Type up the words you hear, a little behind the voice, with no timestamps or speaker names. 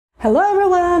Hello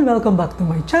everyone! Welcome back to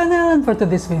my channel, and for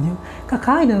today's video,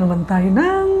 kakain na naman tayo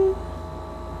ng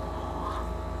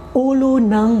ulo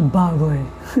ng baboy.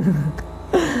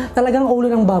 Talagang ulo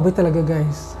ng baboy talaga,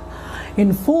 guys. In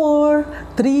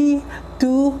 4, 3,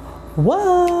 2,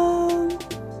 1!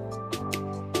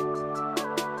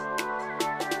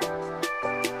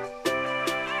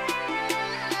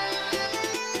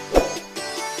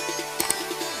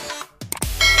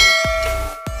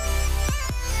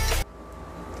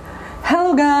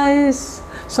 Hello guys!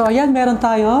 So ayan, meron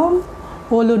tayong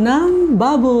ulo ng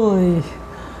baboy.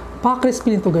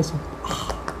 Pa-crispy nito guys.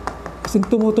 Kasing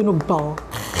tumutunog pa oh.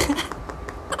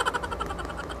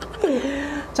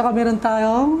 Tsaka meron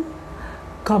tayong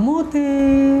kamote.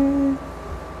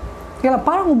 Kaya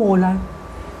parang umuulan.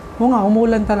 Oo nga,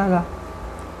 umuulan talaga.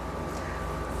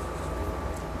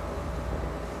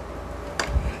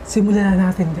 Simulan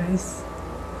na natin guys.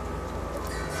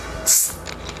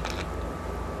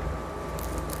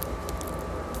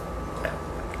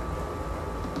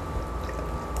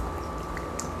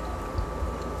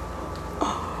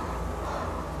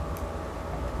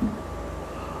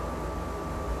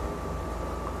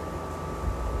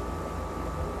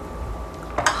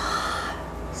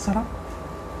 Sarap.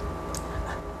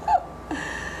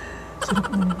 Sarap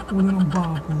ng ulo ng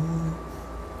baboy.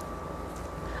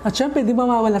 At syempre, di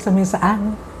mawawala sa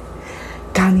mesaan.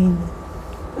 Kanin.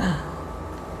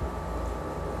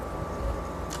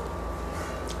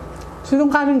 So yung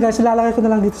kanin guys, ilalagay ko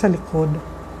na lang dito sa likod.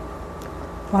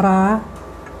 Para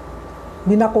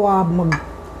di na ako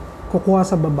magkukuha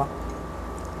sa baba.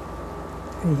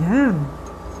 Ayan.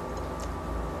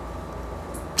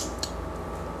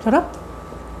 Sarap.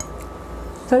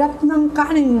 Sarap ng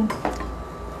kanin.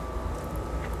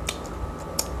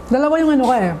 Dalawa yung ano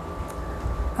ko eh.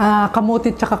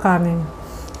 Kamote tsaka kanin.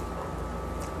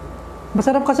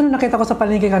 Masarap kasi nung nakita ko sa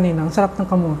palengke kanina. Ang sarap ng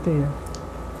kamote.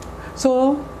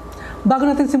 So, bago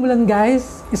natin simulan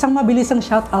guys, isang mabilisang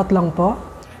shoutout lang po.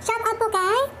 Shoutout po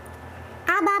kay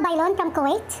Aba Bailon from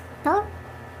Kuwait. To.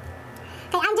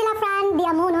 Kay Angela Fran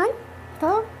Diamunon.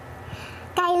 To.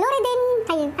 Kay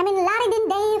Laridin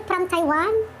Day from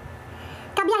Taiwan.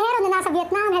 Kabiyahero na nasa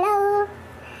Vietnam, hello!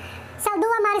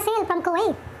 Saldua Maricel from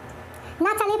Kuwait.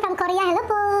 Natalie from Korea, hello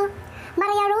po!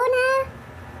 Maria Runa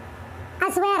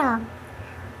Azuero.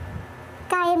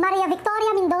 Kay Maria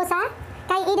Victoria Mendoza.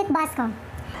 Kay Edith Basco.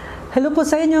 Hello po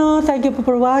sa inyo! Thank you po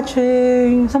for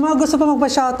watching! Sa mga gusto pa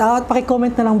magpa-shoutout,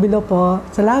 paki-comment na lang below po.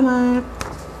 Salamat!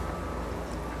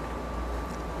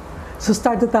 So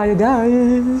start na tayo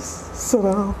guys!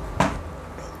 Sarap!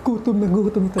 Gutom na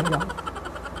gutom talaga.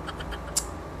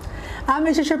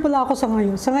 May share pala ako sa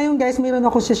ngayon. Sa ngayon guys, mayroon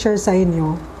ako share sa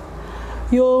inyo.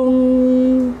 Yung,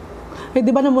 di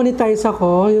ba na-monetize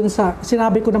ako? Yung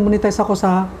sinabi ko na-monetize ako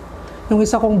sa, yung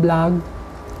isa kong vlog.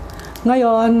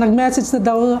 Ngayon, nag-message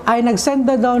na daw, nag-send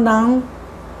na daw ng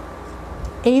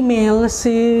email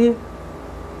si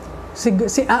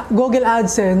Google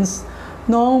AdSense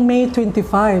noong May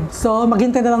 25. So,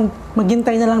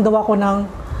 maghintay na lang daw ako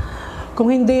ng kung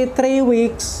hindi 3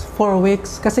 weeks, 4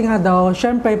 weeks. Kasi nga daw,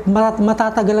 syempre,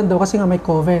 matatagalan daw kasi nga may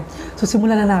COVID. So,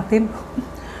 simulan na natin.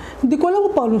 Hindi ko alam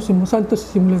kung paano saan ito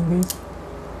simulan, guys.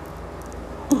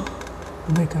 Oh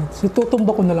my God.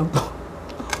 Tutumba ko na lang to.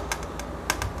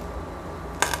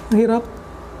 Mahirap.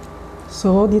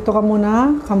 So, dito ka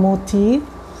muna, kamote.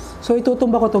 So,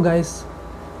 itutumba ko to, guys.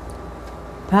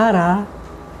 Para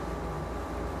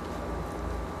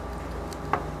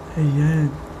ayan.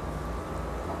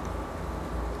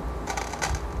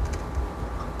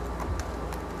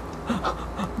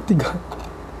 Tiga.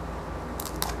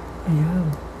 Ayan.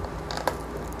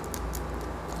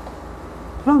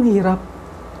 Parang hirap.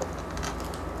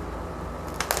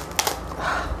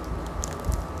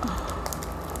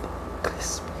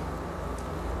 Crispy.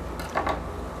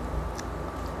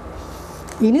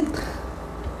 Init.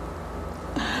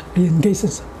 Ayan guys.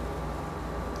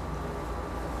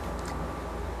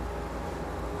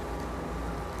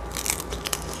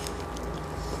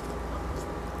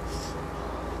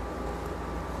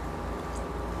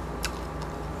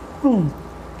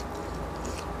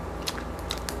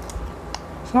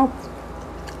 Sarap.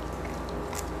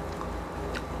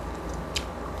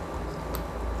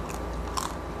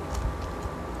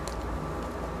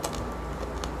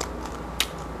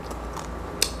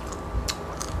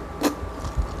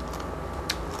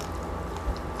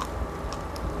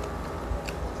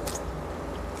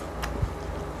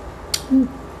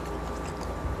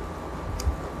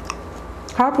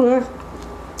 Harap.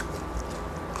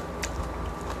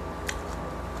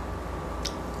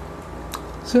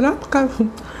 Sarap ka.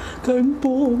 Kain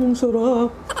po, ang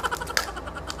sarap.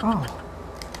 Ah.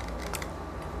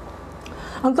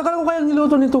 Ang tagal ko kaya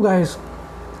niluto nito, guys.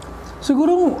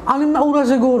 Siguro, 6 na oras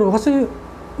siguro. Kasi,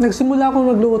 nagsimula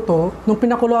akong nagluto. Nung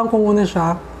pinakuluan ko muna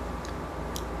siya,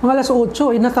 mga alas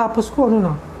 8, natapos ko, ano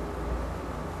na.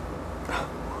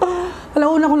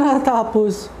 Alauna ko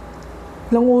natapos.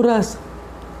 Ilang oras.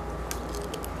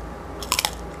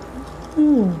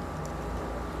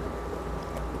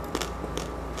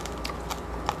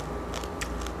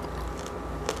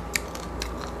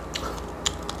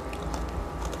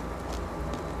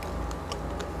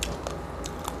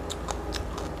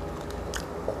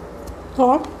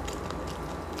 Sarap.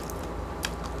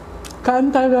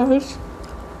 Kain tayo, guys.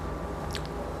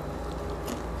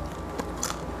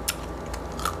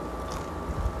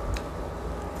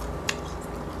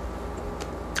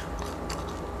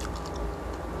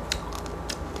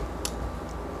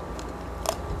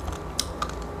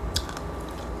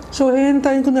 So,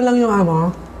 hihintayin ko na lang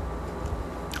yung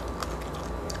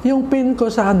yung pin ko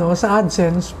sa sa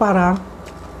AdSense para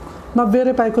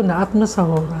ma-verify ko na at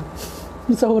masahuran.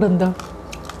 Masahuran daw.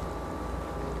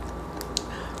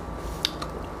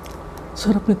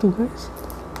 Sarap nito, guys.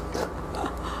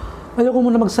 Ayoko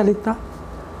muna magsalita.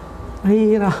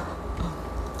 Mahihira.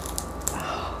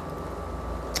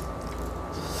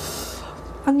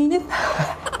 Ang init.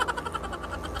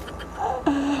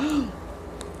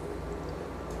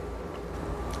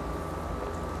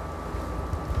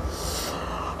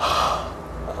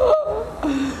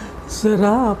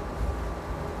 Sarap.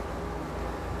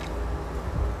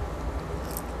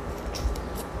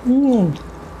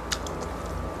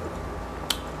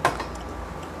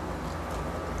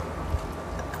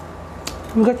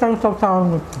 Maganda tayong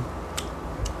saw-sawan nito.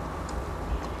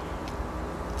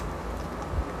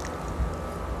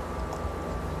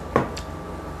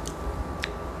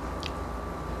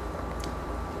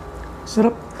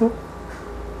 Sarap to.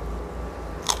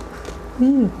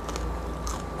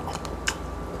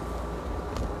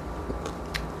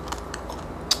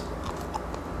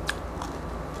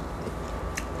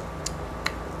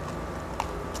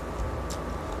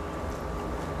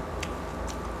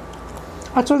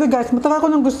 Actually, guys, matagal ko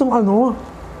nang gustong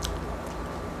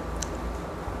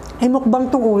mukbang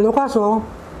tong ulo. Kaso,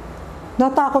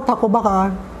 natakot ako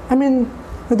baka,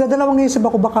 nagdadalawang isip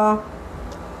ako baka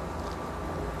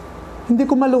hindi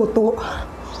ko maluto.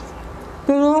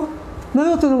 Pero,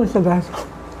 naluto naman siya, guys.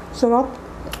 Sarap.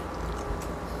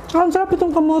 Ang sarap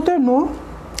itong kamote, no?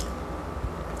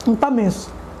 Ang tamis.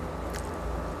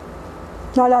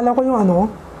 Naalala ko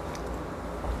yung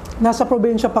nasa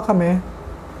probinsya pa kami.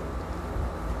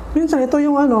 Minsan, ito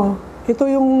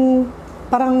yung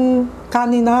parang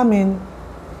kanin namin.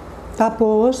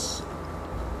 Tapos,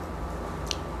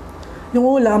 yung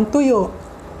ulam, tuyo.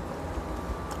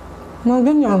 Mga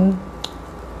ganyan.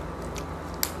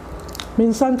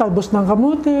 Minsan, talbos ng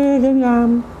kamote,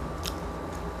 ganyan.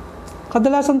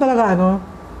 Kadalasan talaga,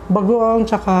 bagoong,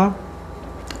 tsaka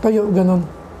tuyo, ganon.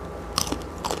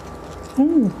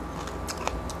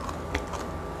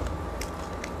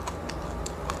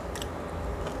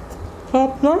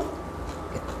 Sarap na.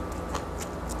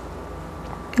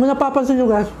 Kung napapansin nyo,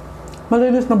 guys,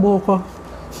 malinis na buhok ko.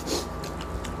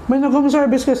 May nag-home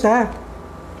service kasi.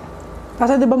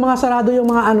 Kasi di ba mga sarado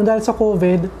yung mga dahil sa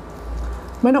COVID.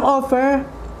 May nag-offer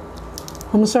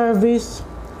home service.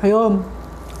 Ayun.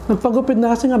 Nagpagupit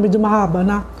na kasi nga medyo mahaba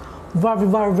na.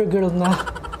 Varvy girl na.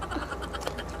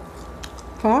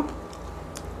 Ha?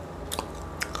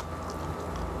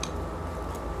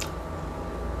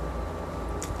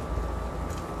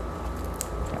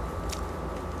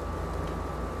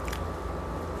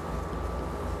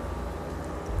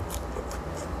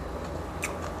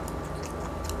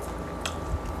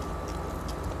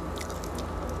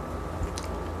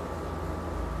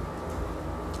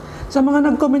 Sa mga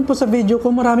nag-comment po sa video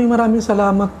ko, maraming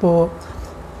salamat po.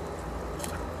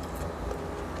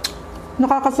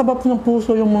 Nakakasabap ng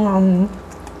puso yung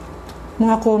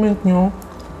mga comment nyo.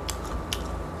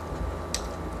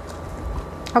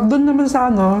 At doon naman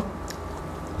sa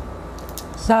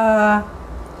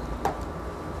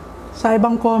sa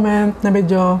ibang comment na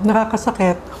medyo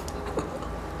nakakasakit.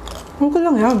 Okay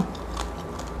lang yan.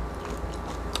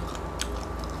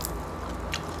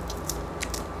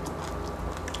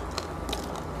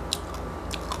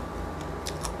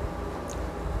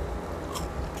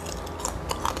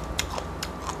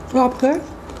 Sarap, guys.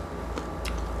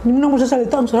 Hindi mo na ako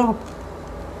sasalita. Ang sarap.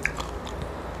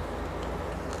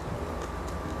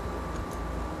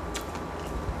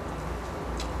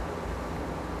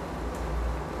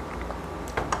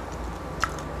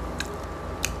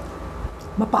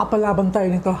 Mapapalaban tayo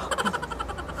nito.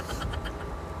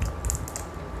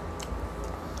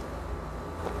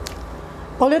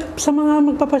 Ulit sa mga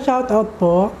magpapa-shoutout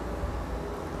po,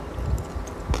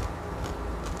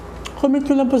 comment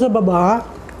ko lang po sa baba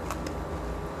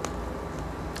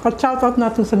at shoutout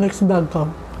natin sa next vlog ko.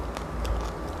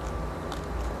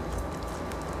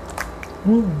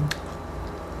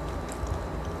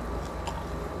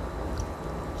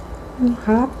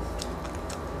 Harap.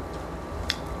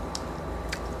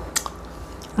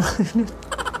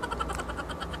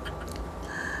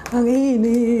 Ang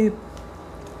init.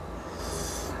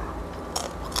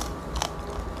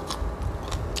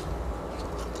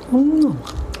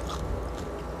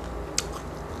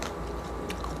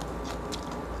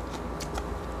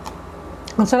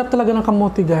 Ang sarap talaga ng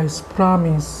kamote, guys.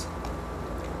 Promise.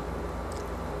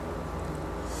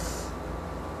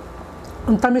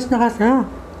 Ang tamis na kasi.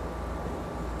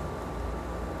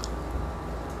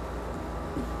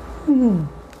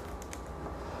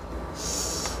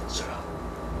 Sarap.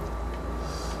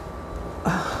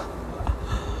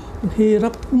 Ang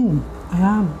hirap.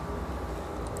 Ayan.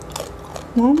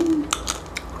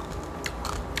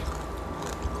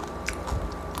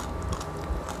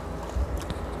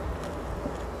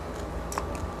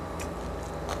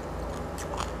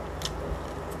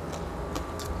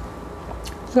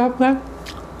 Sarap na.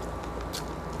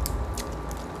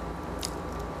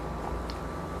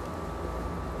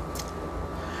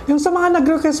 Yung sa mga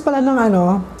nag-request pala ng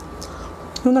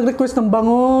yung nag-request ng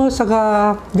bango,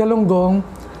 saka galunggong,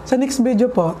 sa next video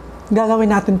po,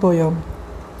 gagawin natin po yun.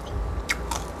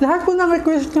 Lahat po ng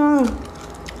request na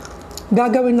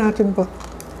gagawin natin po.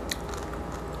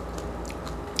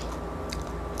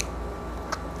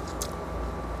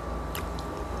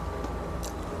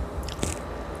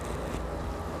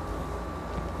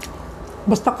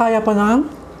 Basta kaya pa ng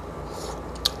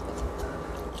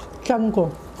tiyan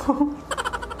ko.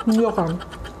 Hindi ako.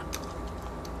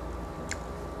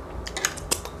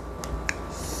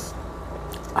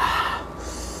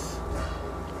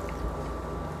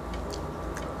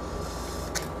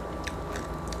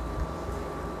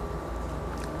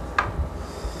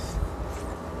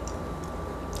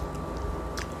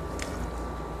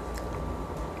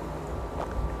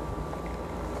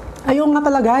 Ayun nga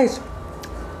pala, guys.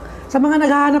 Sa mga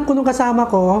naghahanap ko nung kasama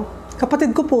ko,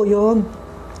 kapatid ko po yun.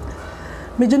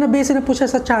 Medyo na-busy na po siya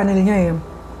sa channel niya eh.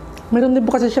 Meron din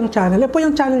po kasi siyang channel. Ito po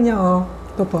yung channel niya, oh.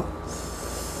 Ito po.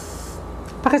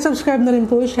 Pakisubscribe na rin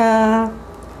po siya.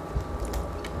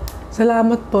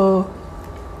 Salamat po.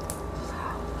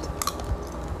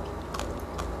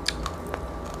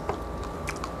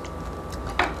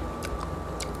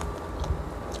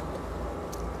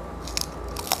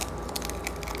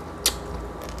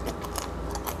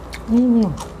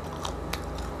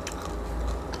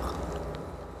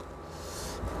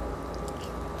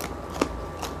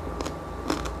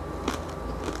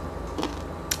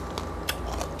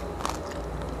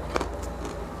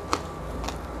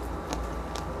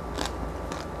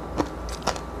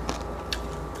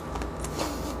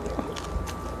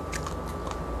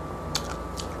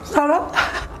 Sarap.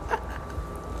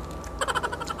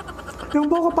 Yung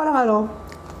buko parang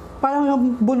parang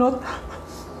yung bunot.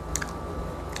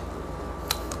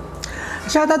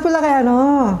 Shoutout pala kay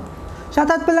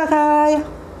Shoutout pala kay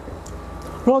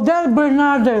Rodel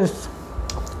Bernardes.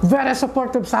 Very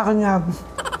supportive sa akin yan.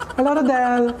 Hello,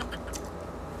 Rodel.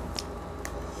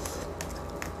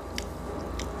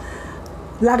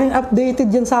 Laging updated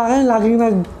yan sa akin. Laging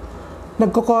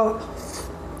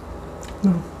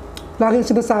laging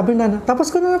sinasabi na, tapos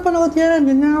ko na napanood yan.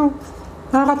 Ganyan.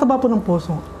 Nakakataba po ng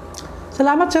puso.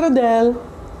 Salamat, si Rodel.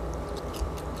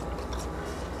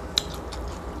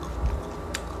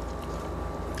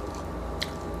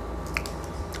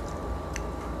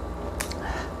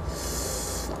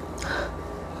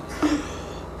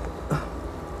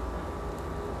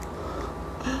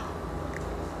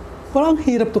 Parang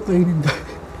hirap to kainin.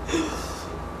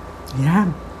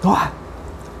 Yan. Tuwa.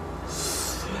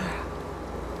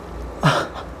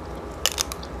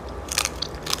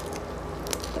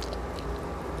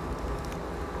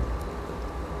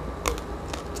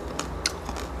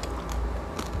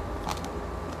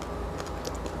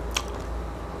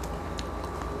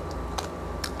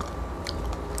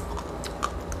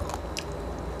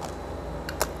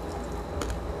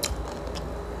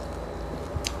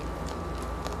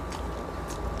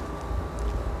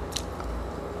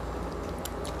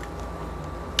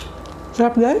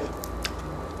 Sarap, guys.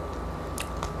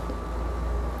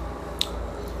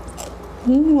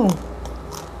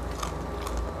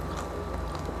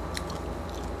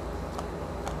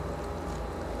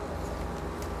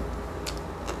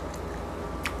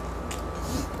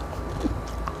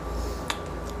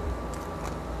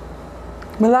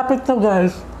 Malapit na,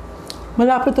 guys.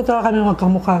 Malapit na talaga kami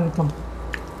magkamukha nito.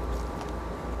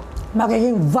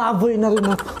 Magiging baboy na rin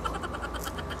ako.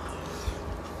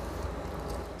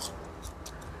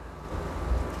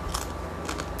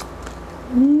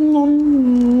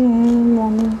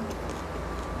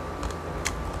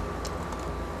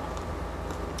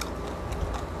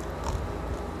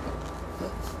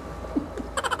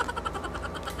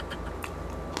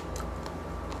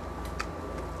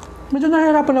 Medyo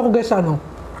nahihirapan ako guys sa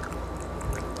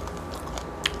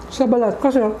sa balat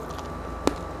kasi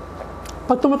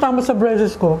pag tumatama sa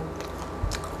braces ko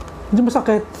hindi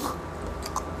masakit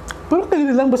pero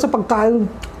kaya lang basta pagkain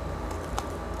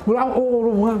wala akong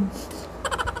uurungan.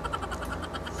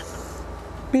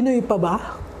 Pinoy pa ba?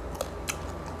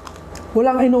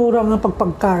 Walang inuurang ng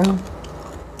pagpagkain.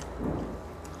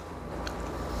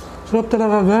 Sarap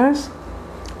talaga guys.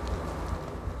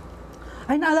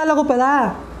 Ay naalala ko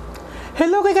pala.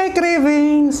 Hello kay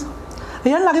Cravings!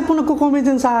 Ayan, lagi po nagko-comment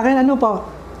din sa akin. Ano po?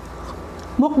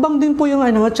 Mukbang din po yung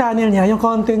channel niya, yung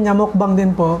content niya, mukbang din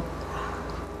po.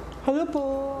 Hello po!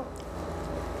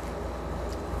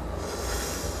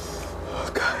 Oh,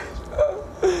 guys.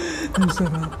 Ang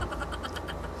sarap.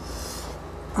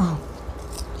 Ah.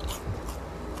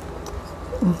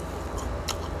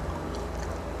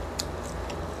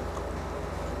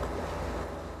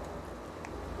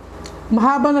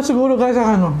 Mahaba na siguro guys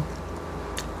ang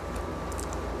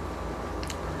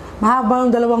mahaba yung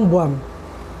 2 buwan.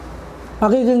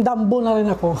 Magiging dambo na rin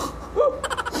ako.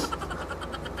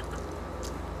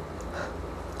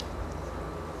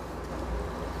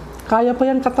 Kaya pa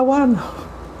yan katawan.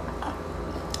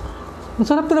 Ang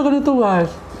sarap talaga nito guys.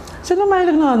 Sino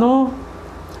mahilig na ang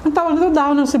tawag nito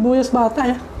dahon ng sibuyas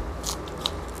bata eh.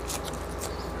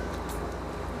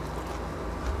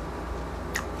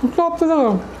 Ang sarap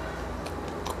talaga.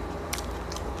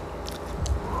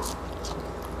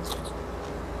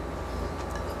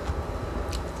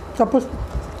 Tapos,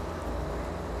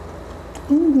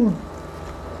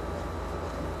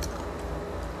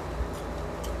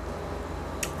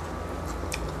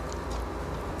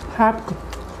 harap ko.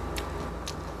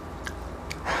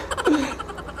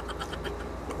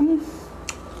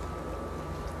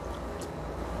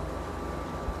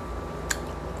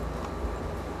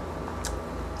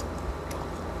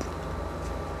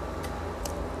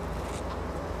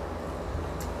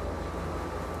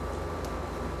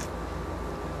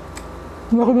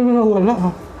 Ako na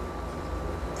nawala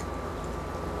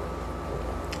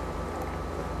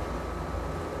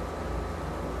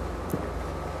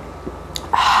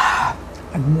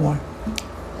and more.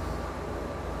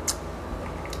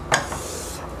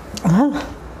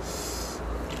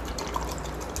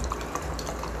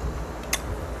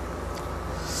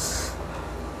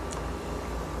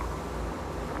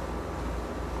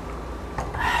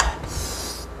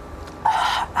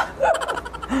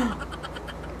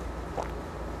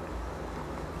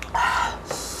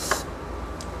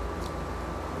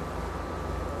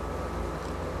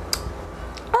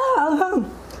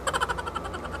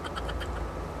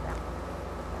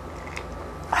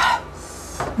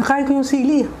 Nakain ko yung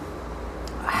sili.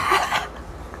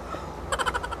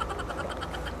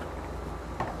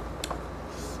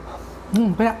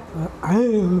 Kaya,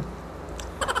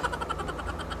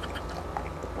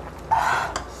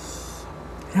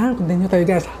 yan, continue tayo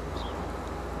guys.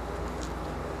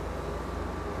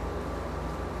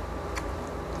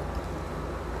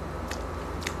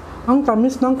 Ang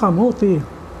tamis ng kamote.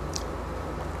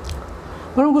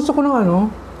 Parang gusto ko ng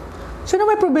sino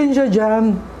may probinsya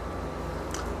dyan?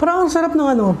 Parang ang sarap ng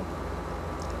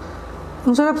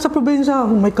ang sarap sa probinsya.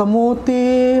 May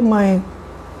kamote, may...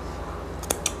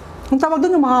 Ang tawag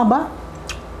doon yung mahaba?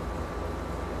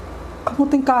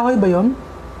 Kamuting kahoy ba yun?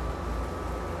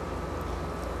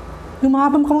 Yung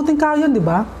mahabang kamuting kahoy yun, di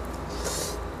ba?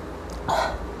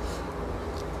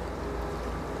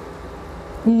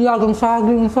 Yung lagang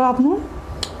saging, ang sarap no?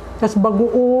 Tapos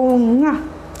bagoong nga.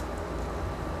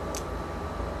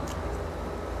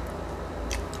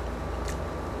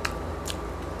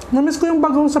 Namiss ko yung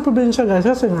bagoong sa probinsya guys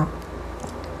kasi nga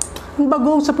yung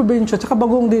bagoong sa probinsya tsaka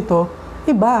bagoong dito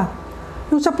iba.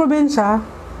 Yung sa probinsya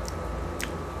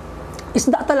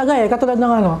isda talaga katulad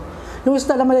ng yung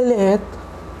isda na maliliit.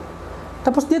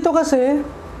 Tapos dito kasi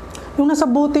yung nasa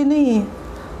bote ni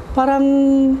parang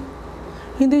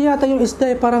hindi yata yung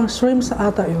isda parang shrimps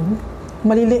ata yun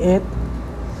maliliit.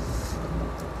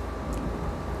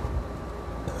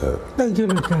 Thank you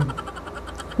Lord God.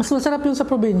 Mas masarap yung sa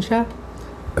probinsya.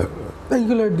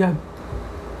 Thank you, Lord God.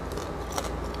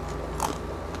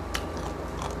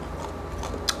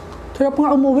 Sarap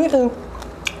nga umuwi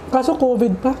Kaso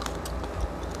COVID pa.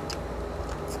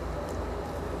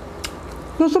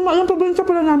 Yung probinsya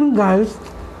pala namin, guys,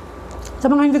 sa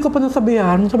mga hindi ko pa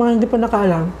nasabihan, sa mga hindi pa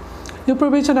nakaalam, yung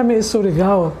probinsya namin is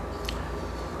Surigao.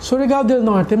 Surigao del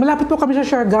Norte. Malapit po kami sa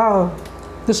Siargao.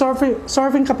 The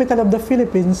surfing capital of the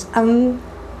Philippines, ang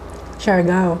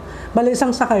Siargao. Bali,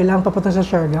 isang sakay lang papunta sa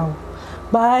Siargao.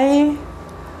 By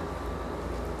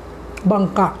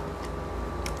bangka.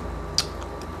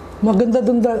 Maganda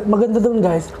dun,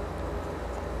 guys.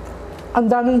 Ang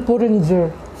daming foreigner.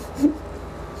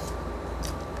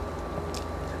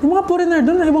 Yung mga foreigner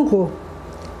dun, ewan ko.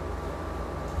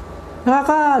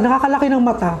 Nakakalaki ng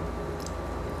mata.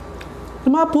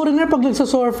 Yung mga foreigner, pag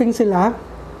nagsasurfing sila,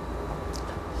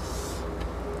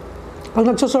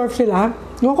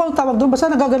 yung ko ang tawag doon, basta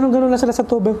nagaganon-ganon na sila sa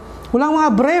tubig. Walang mga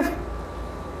brief.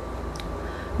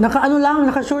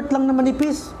 Naka-short lang na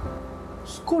manipis.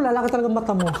 Lalaki talaga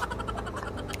mata mo.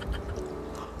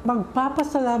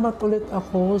 Magpapasalamat ulit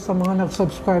ako sa mga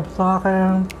nag-subscribe sa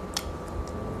akin.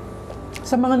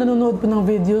 Sa mga nanonood po ng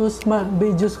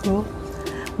videos ko,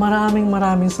 maraming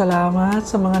salamat.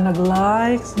 Sa mga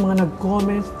nag-like, sa mga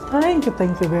nag-comment, thank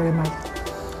you very much.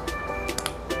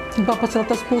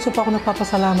 Tapos puso pa ako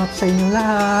nagpapasalamat sa inyong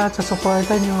lahat, sa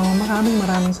suporta nyo.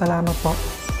 Maraming salamat po.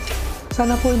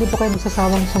 Sana po hindi po kayo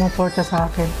magsasawang sumuporta sa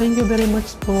akin. Thank you very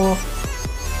much po.